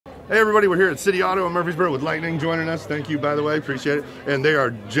Hey everybody, we're here at City Auto in Murfreesboro with Lightning joining us. Thank you, by the way, appreciate it. And they are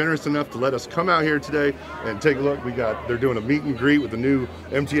generous enough to let us come out here today and take a look. They're doing a meet and greet with the new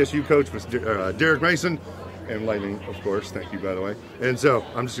MTSU coach, Coach Mason and Lightning, of course. Thank you, by the way. And so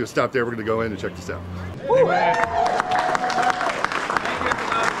I'm just gonna stop there. We're gonna go in and check this out. Thank you everybody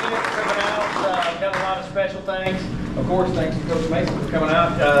for coming out. Got a lot of special things. Of course, thanks to Coach Mason for coming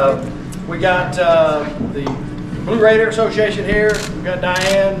out. We got the Blue Raider Association here. We've got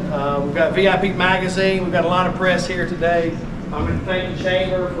Diane. We've got VIP Magazine. We've got a lot of press here today. I'm going to thank the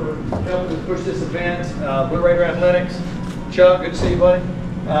Chamber for helping to push this event. Blue Raider Athletics. Chuck, good to see you, buddy.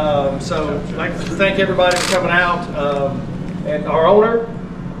 So I'd like to thank everybody for coming out. And our owner,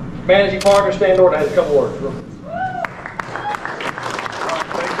 managing partner, Stan Norton, has a couple words. Thank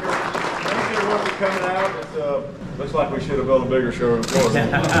you everyone for coming out. Looks like we should have built a bigger showroom for us.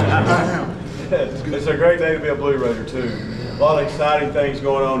 It's a great day to be a Blue Raider too. A lot of exciting things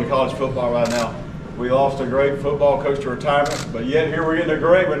going on in college football right now. We lost a great football coach to retirement, but yet here we're getting a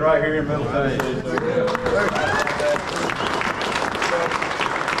great one right here in Middle Tennessee.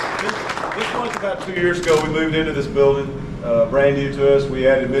 This one's about 2 years ago. We moved into this building, brand new to us. We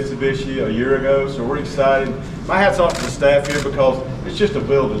added Mitsubishi a year ago, so we're excited. My hat's off to the staff here because it's just a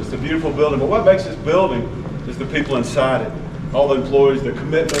building. It's a beautiful building, but what makes this building is the people inside it. All the employees, the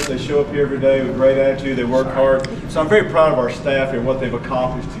commitment, they show up here every day with great attitude, they work hard. So I'm very proud of our staff here and what they've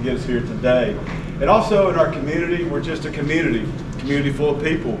accomplished to get us here today. And also in our community, we're just a community full of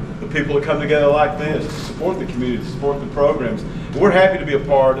people. The people that come together like this to support the community, to support the programs. And we're happy to be a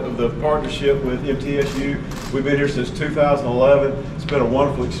part of the partnership with MTSU. We've been here since 2011. It's been a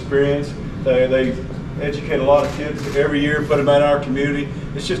wonderful experience. They educate a lot of kids every year, put them out in our community.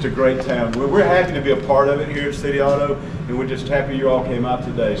 It's just a great town. We're happy to be a part of it here at City Auto, and we're just happy you all came out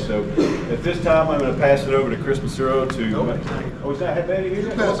today. So at this time, I'm going to pass it over to Chris Macero to... Oh, is that Betty here?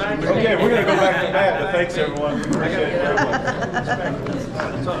 Okay, we're going to go back to Matt, but thanks everyone. Appreciate it very much.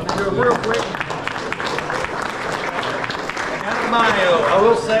 Real quick. I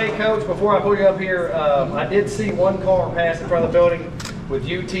will say, Coach, before I pull you up here, I did see one car pass in front of the building with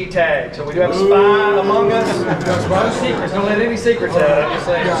UT tag. So we do have a spy among us. No secrets. Don't let any secrets out. I'm just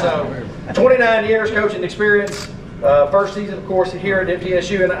saying. So 29 years coaching experience. First season, of course, here at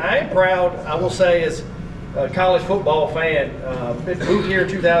MTSU. And I am proud, I will say, as a college football fan, moved here in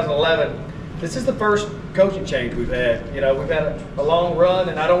 2011. This is the first coaching change we've had. You know, we've had a long run,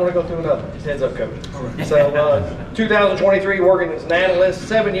 and I don't want to go through another. Just heads up, Coach. Right. So 2023, working as an analyst,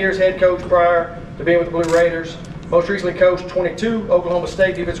 7 years head coach prior to being with the Blue Raiders. Most recently coached 22, Oklahoma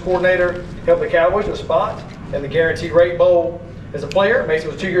State defense coordinator, helped the Cowboys to a spot in the Guaranteed Rate Bowl. As a player, Mason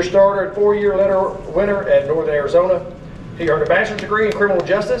was a 2-year starter and 4-year winner at Northern Arizona. He earned a bachelor's degree in criminal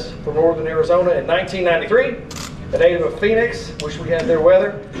justice from Northern Arizona in 1993. A native of Phoenix, wish we had their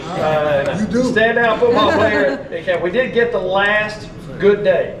weather. You do. Standout football player. We did get the last good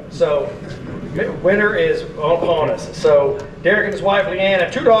day, so winter is upon us. So Derek and his wife Leanne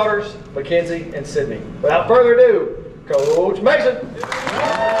have 2 daughters, Mackenzie and Sydney. Without further ado, Coach Mason.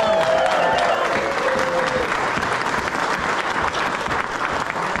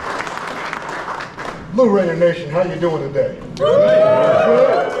 Blue Raider Nation, how you doing today? Good.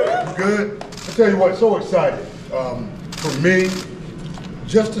 I tell you what, so excited. For me,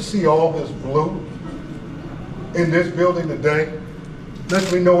 just to see all this blue in this building today, lets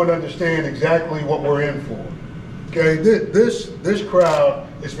me know and understand exactly what we're in for. Okay, this crowd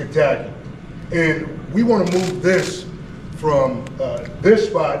is spectacular, and we want to move this from this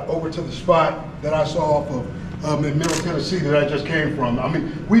spot over to the spot that I saw off of in Middle Tennessee that I just came from. I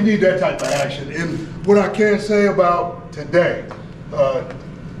mean, we need that type of action. And what I can say about today,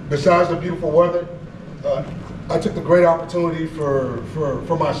 besides the beautiful weather, I took the great opportunity for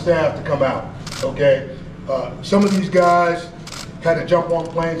my staff to come out. Okay, some of these guys had to jump on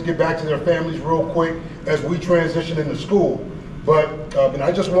planes, get back to their families real quick as we transition into school. But and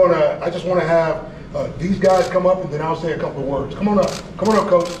I just want to have these guys come up, and then I'll say a couple of words. Come on up,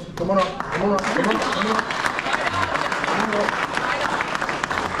 coach. Come on up, come on up, come on up, come on up.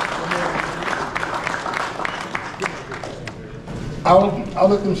 I'll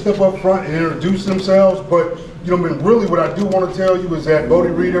let them step up front and introduce themselves, but you know, really what I do want to tell you is that Bodie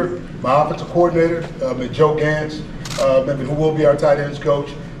Reeder, my offensive coordinator, and Joe Gantz, who will be our tight ends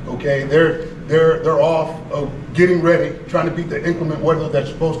coach, okay, they're off getting ready, trying to beat the inclement weather that's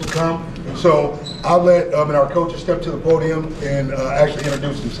supposed to come. So I'll let and our coaches step to the podium and actually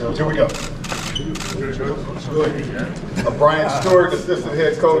introduce themselves. Here we go. Brian Stewart, assistant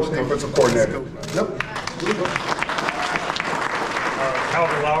head coach, defensive coordinator. Yep.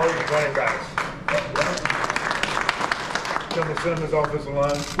 Calvin Lowry, running backs. Kendall Simmons, offensive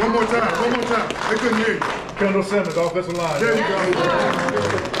line. One more time. They couldn't hear you. Kendall Simmons, offensive line. There you go.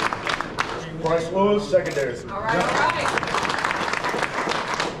 Bryce Lewis, secondary. All right.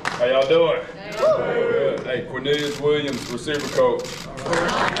 How y'all doing? Good. Hey, Cornelius Williams, receiver coach.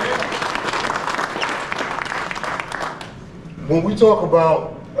 When we talk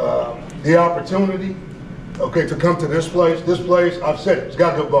about the opportunity, okay, to come to this place, I've said it, it's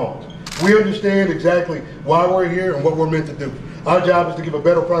got good bones. We understand exactly why we're here and what we're meant to do. Our job is to give a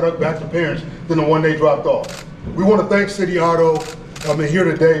better product back to parents than the one they dropped off. We want to thank City Auto here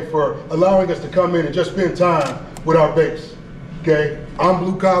today for allowing us to come in and just spend time with our base. Okay, I'm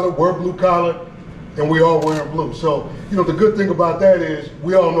blue collar, we're blue collar, and we all wearing blue. So, you know, the good thing about that is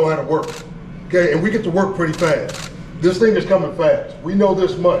we all know how to work. Okay, and we get to work pretty fast. This thing is coming fast. We know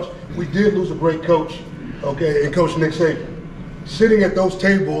this much. We did lose a great coach, okay, and Coach Nick Saban. Sitting at those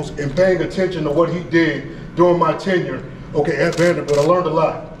tables and paying attention to what he did during my tenure, okay, at Vanderbilt, I learned a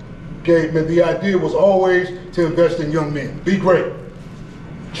lot. Okay, man, the idea was always to invest in young men. Be great.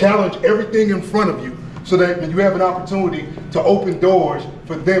 Challenge everything in front of you so that you have an opportunity to open doors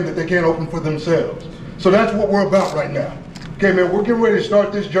for them that they can't open for themselves. So that's what we're about right now. Okay, man, we're getting ready to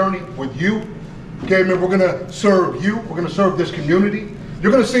start this journey with you. Okay, man, we're gonna serve you. We're gonna serve this community.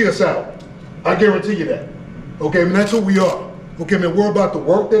 You're gonna see us out. I guarantee you that. Okay, man, that's who we are. Okay, man, we're about the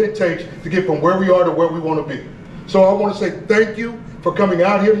work that it takes to get from where we are to where we want to be. So I want to say thank you for coming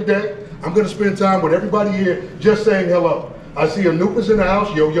out here today. I'm going to spend time with everybody here just saying hello. I see Anupa's in the house,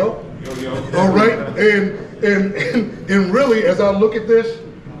 yo-yo. Yo-yo. All right, and really, as I look at this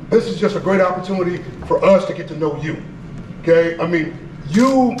is just a great opportunity for us to get to know you. Okay, I mean,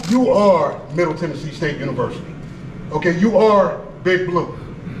 you are Middle Tennessee State University. Okay, you are Big Blue.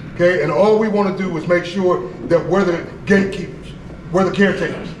 Okay, and all we want to do is make sure that we're the gatekeepers. We're the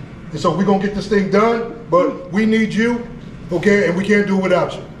caretakers. And so we're going to get this thing done, but we need you, okay, and we can't do it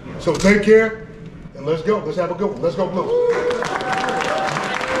without you. So take care, and let's go. Let's have a good one. Let's go Blue.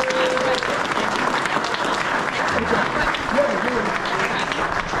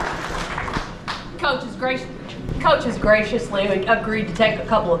 Coach has graciously agreed to take a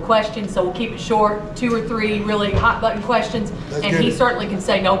couple of questions, so we'll keep it short, 2 or 3 really hot button questions, and he certainly can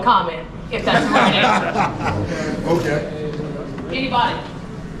say no comment if that's the right answer. Okay. Anybody?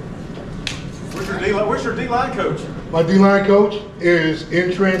 Where's your D-line coach? My D-line coach is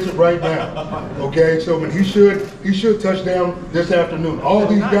in transit right now. Okay, so I mean, he should touch down this afternoon. All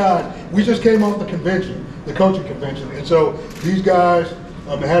these guys, we just came off the convention, the coaching convention, and so these guys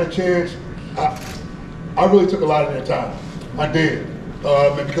had a chance. I really took a lot of their time. I did,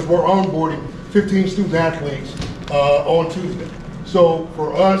 because we're onboarding 15 student athletes on Tuesday. So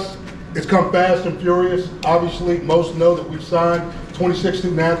for us, it's come fast and furious. Obviously, most know that we've signed 26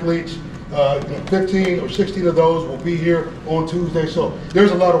 student athletes. 15 or 16 of those will be here on Tuesday. So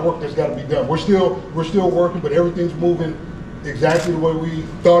there's a lot of work that's got to be done. We're still working, but everything's moving exactly the way we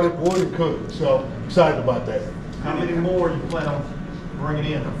thought it would and could. So excited about that. How many more you plan on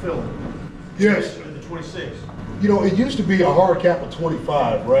bringing in or filling? Yes. The 26. You know, it used to be a hard cap of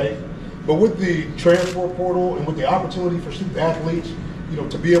 25, right? But with the transfer portal and with the opportunity for student athletes, you know,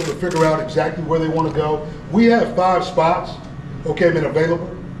 to be able to figure out exactly where they want to go, we have 5 spots, okay, been available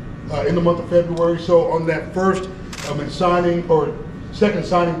in the month of February. So on that first signing or second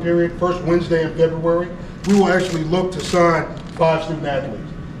signing period, first Wednesday in February, we will actually look to sign 5 student athletes,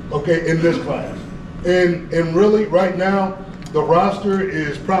 okay, in this class. And really, right now, the roster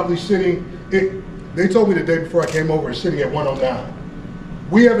is probably sitting. They told me the day before I came over, it's sitting at 109.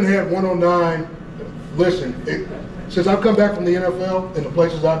 We haven't had 109. Listen, since I've come back from the NFL and the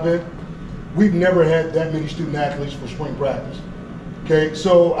places I've been, we've never had that many student athletes for spring practice. Okay,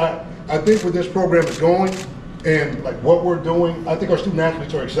 so I think where this program is going and like what we're doing, I think our student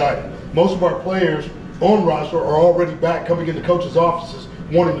athletes are excited. Most of our players on roster are already back coming into coaches' offices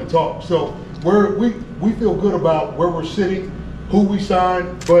wanting to talk. So we feel good about where we're sitting, who we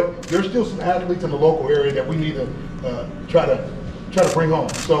signed, but there's still some athletes in the local area that we need to try to bring home.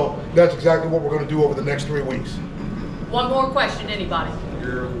 So that's exactly what we're going to do over the next 3 weeks. One more question, anybody?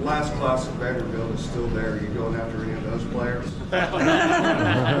 Your last class at Vanderbilt is still there. Are you going after any of those players?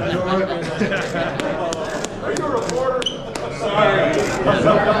 Are you a reporter? Sorry.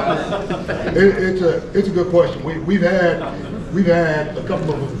 It's a good question. We've had a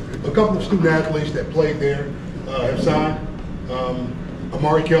couple of student athletes that played there have signed.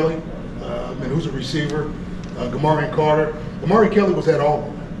 Amari Kelly, and who's a receiver. Gamarian Carter. Amari Kelly was at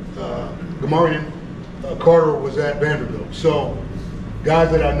Auburn. Gamarian Carter was at Vanderbilt. So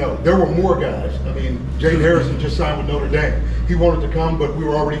guys that I know. There were more guys. I mean, Jaden Harrison just signed with Notre Dame. He wanted to come, but we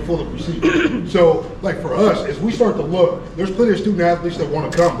were already full of receivers. So, like for us, as we start to look, there's plenty of student athletes that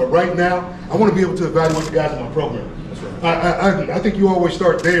want to come, but right now, I want to be able to evaluate the guys in my program. That's right. I think you always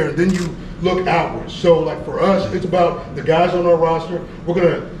start there, and then you look outwards. So, like for us, it's about the guys on our roster. We're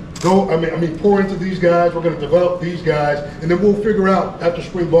gonna go. I mean, pour into these guys. We're gonna develop these guys, and then we'll figure out after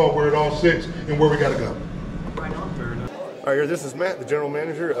spring ball where it all sits and where we got to go. All right, here, this is Matt, the general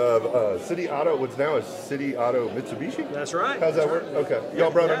manager of City Auto, what's now is City Auto Mitsubishi? That's right. How's that work? Okay.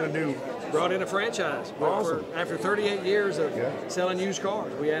 Y'all brought in a franchise. Awesome. After 38 years of selling used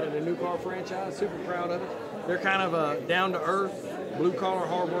cars, we added a new car franchise. Super proud of it. They're kind of a down-to-earth, blue-collar,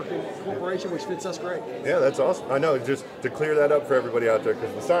 hard-working corporation, which fits us great. Yeah, that's awesome. I know, just to clear that up for everybody out there,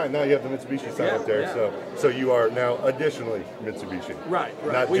 because the sign, now you have the Mitsubishi sign up there, so you are now additionally Mitsubishi. Right.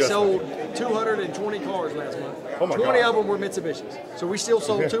 We sold 220 cars last month. Oh my 20 God. of them were Mitsubishis. So we still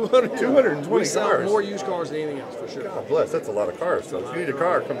sold 220 we sell cars. more used cars than anything else, for sure. God bless, that's a lot of cars. So if you need a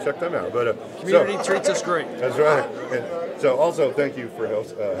car, come check them out. But community treats us great. That's right. And so also, thank you for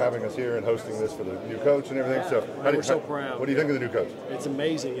having us here and hosting this for the new coach and everything. So we're so proud. What do you think of the new coach? It's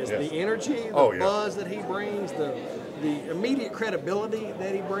amazing. It's the energy, the buzz that he brings, the immediate credibility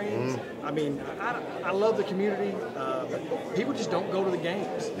that he brings. I mean, I love the community. People just don't go to the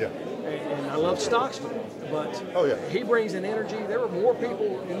games. Yeah. And I love Stockston, but he brings an energy. There were more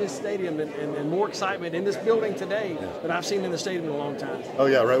people in this stadium and more excitement in this building today than I've seen in the stadium in a long time. Oh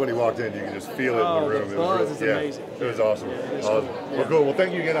yeah, right when he walked in, you could just feel it in the room. The buzz is amazing. It was awesome. Cool. Well, cool. Well,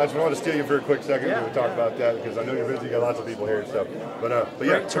 thank you again. I just wanted to steal you for a quick second to talk about that because I know you're busy. You got lots of people here and stuff. But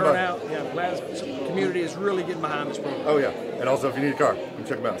great turnout. Yeah, glad the community is really getting behind this program. Oh yeah, and also if you need a car, come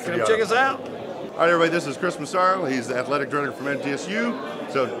check them out. Come check us out. All right, everybody. This is Chris Massaro. He's the athletic director from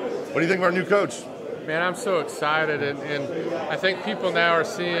MTSU. So, what do you think of our new coach? Man, I'm so excited, and I think people now are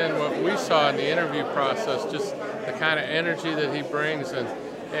seeing what we saw in the interview process, just the kind of energy that he brings, and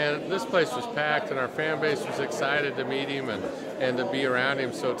this place was packed, and our fan base was excited to meet him and to be around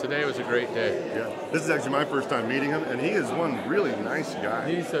him, so today was a great day. Yeah, this is actually my first time meeting him, and he is one really nice guy.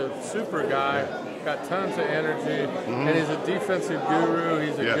 He's a super guy, got tons of energy, and he's a defensive guru.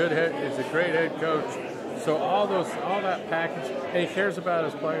 He's he's a great head coach. So all that package, and he cares about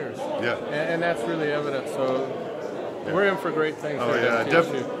his players. Yeah, and that's really evident. So we're in for great things. Oh yeah,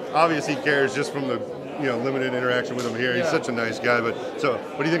 definitely. Obviously, he cares just from the limited interaction with him here. He's such a nice guy. But so,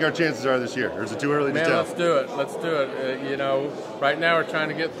 what do you think our chances are this year? Or is it too early to tell? Let's do it. Let's do it. Right now we're trying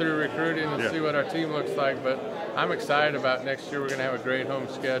to get through recruiting and see what our team looks like. But I'm excited about next year. We're going to have a great home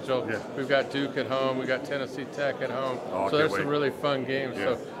schedule. Yeah. We've got Duke at home. We've got Tennessee Tech at home. So there's some really fun games.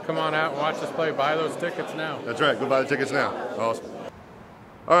 Yeah. So come on out and watch us play. Buy those tickets now. That's right. Go buy the tickets now. Awesome.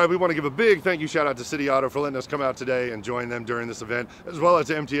 All right, we want to give a big thank you shout out to City Auto for letting us come out today and join them during this event, as well as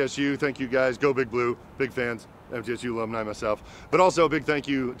to MTSU. Thank you guys. Go Big Blue. Big fans. MTSU alumni myself. But also a big thank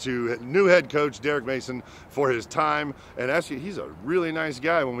you to new head coach Derek Mason for his time. And actually, he's a really nice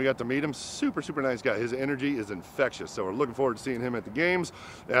guy when we got to meet him. Super, super nice guy. His energy is infectious. So we're looking forward to seeing him at the games.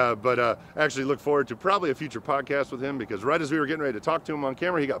 Actually look forward to probably a future podcast with him because right as we were getting ready to talk to him on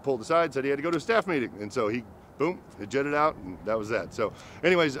camera, he got pulled aside, said he had to go to a staff meeting. And so he jetted out, and that was that. So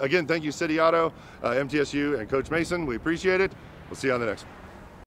anyways, again, thank you, City Auto, MTSU, and Coach Mason. We appreciate it. We'll see you on the next one.